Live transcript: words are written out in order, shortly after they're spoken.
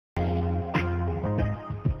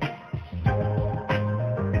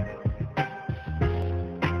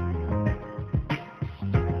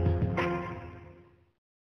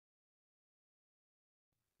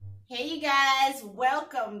Hey you guys,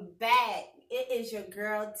 welcome back. It is your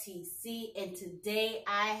girl TC, and today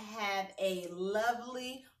I have a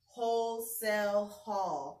lovely wholesale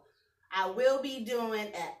haul. I will be doing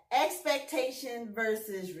an expectation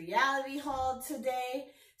versus reality haul today.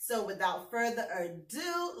 So without further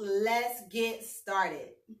ado, let's get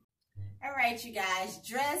started. All right, you guys,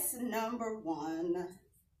 dress number one.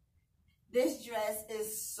 This dress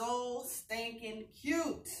is so stinking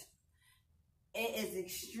cute. It is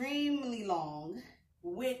extremely long,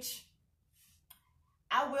 which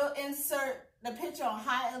I will insert the picture on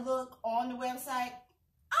how it look on the website.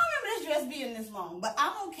 I don't remember this dress being this long, but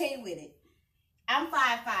I'm okay with it. I'm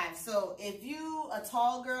 5'5", so if you a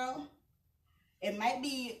tall girl, it might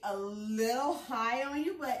be a little high on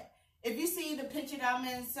you, but if you see the picture that I'm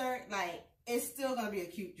gonna insert, like, it's still gonna be a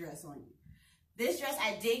cute dress on you. This dress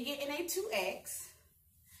I did get in a 2X.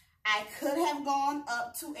 I could have gone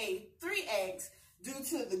up to a 3X due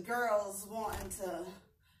to the girls wanting to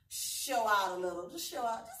show out a little. Just show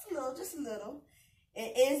out just a little.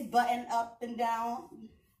 It is buttoned up and down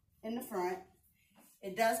in the front.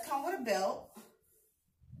 It does come with a belt.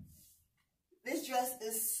 This dress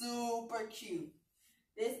is super cute.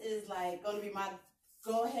 This is like going to be my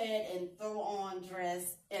go ahead and throw on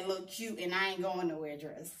dress and look cute and I ain't going nowhere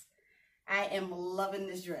dress. I am loving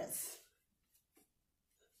this dress.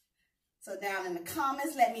 So down in the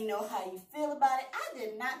comments, let me know how you feel about it. I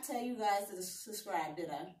did not tell you guys to subscribe,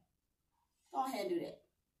 did I? Go ahead and do that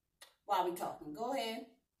while we talking. Go ahead,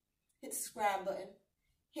 hit the subscribe button,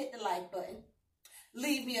 hit the like button.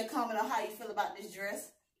 Leave me a comment on how you feel about this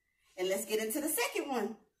dress. And let's get into the second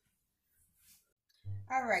one.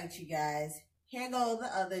 All right, you guys. Here goes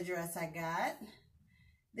the other dress I got.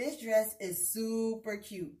 This dress is super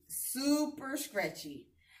cute, super stretchy.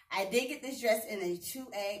 I did get this dress in a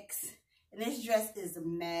 2X. And this dress is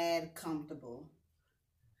mad comfortable.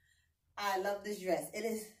 I love this dress. It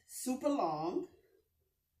is super long.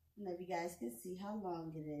 I don't know if you guys can see how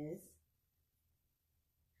long it is.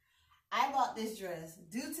 I bought this dress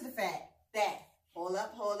due to the fact that, hold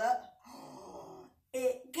up,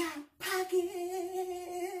 it got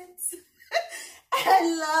pockets. I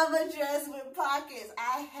love a dress with pockets.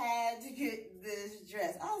 I had to get this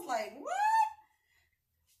dress. I was like, what?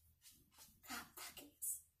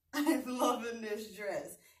 I'm loving this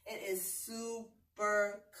dress. It is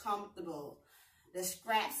super comfortable. The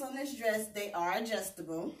straps on this dress, they are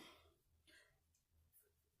adjustable.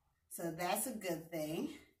 So that's a good thing.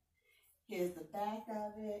 Here's the back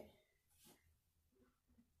of it.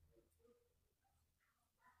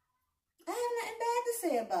 I have nothing bad to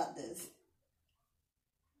say about this.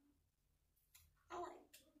 I like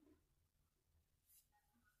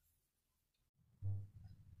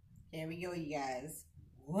it. There we go, you guys.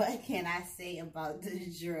 What can I say about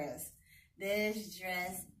this dress? This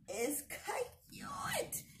dress is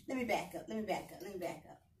cute. Let me back up.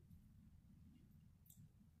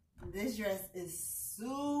 This dress is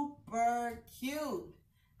super cute.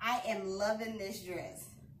 I am loving this dress.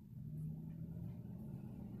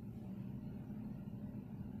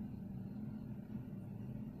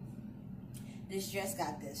 This dress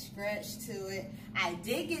got this stretch to it. I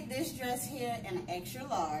did get this dress here in an extra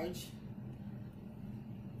large.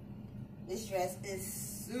 This dress is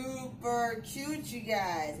super cute, you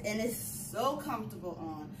guys, and it's so comfortable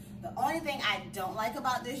on. The only thing I don't like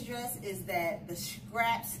about this dress is that the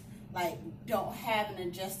straps, like, don't have an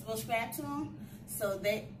adjustable strap to them. So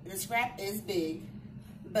the scrap is big,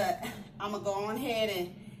 but I'm gonna go on ahead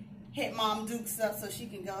and hit Mom Dukes up so she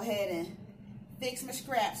can go ahead and fix my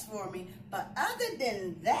scraps for me. But other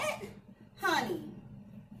than that, honey,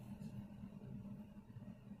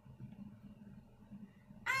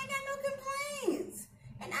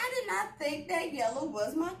 and I did not think that yellow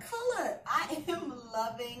was my color. I am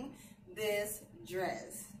loving this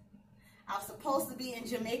dress. I was supposed to be in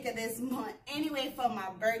Jamaica this month anyway for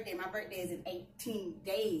my birthday. My birthday is in 18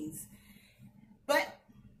 days. But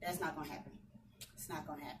that's not going to happen. It's not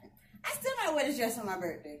going to happen. I still might wear this dress on my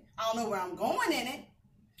birthday. I don't know where I'm going in it,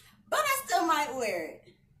 but I still might wear it.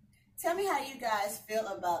 Tell me how you guys feel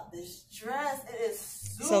about this dress. It is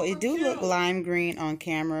super So it do cute. look lime green on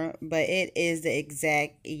camera, but it is the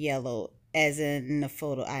exact yellow as in the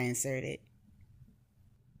photo I inserted.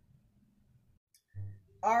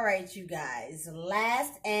 All right, you guys.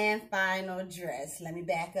 Last and final dress. Let me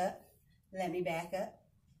back up.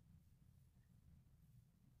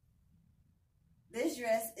 This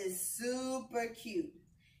dress is super cute.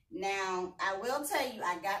 Now, I will tell you,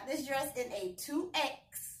 I got this dress in a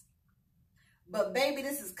 2X. But baby,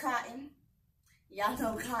 this is cotton. Y'all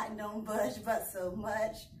know cotton don't budge but so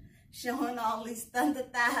much. Showing all these thunder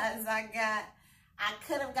thighs I got. I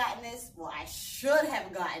could have gotten this, well, I should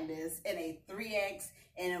have gotten this in a 3X,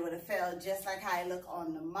 and it would have felt just like how I look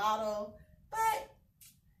on the model. But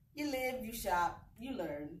you live, you shop, you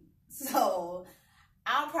learn. So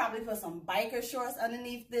I'll probably put some biker shorts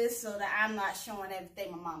underneath this so that I'm not showing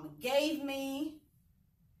everything my mama gave me.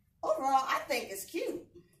 Overall, I think it's cute.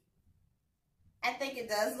 I think it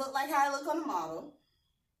does look like how I look on the model.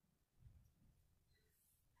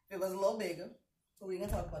 If it was a little bigger, so we can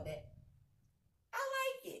talk about that. I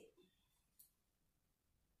like it.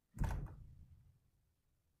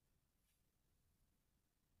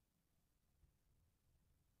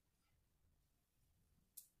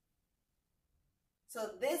 So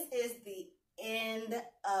this is the end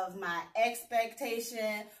of my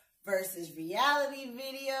expectation versus reality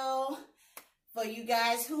video. For you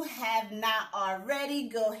guys who have not already,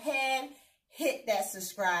 go ahead, hit that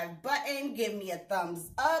subscribe button, give me a thumbs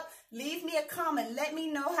up, leave me a comment, let me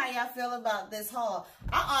know how y'all feel about this haul.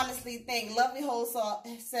 I honestly think Lovely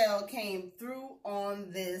Wholesale came through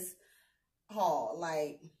on this haul.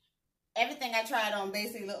 Like, everything I tried on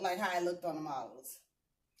basically looked like how I looked on the models.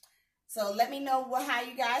 So let me know how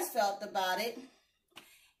you guys felt about it.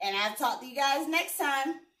 And I'll talk to you guys next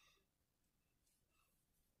time.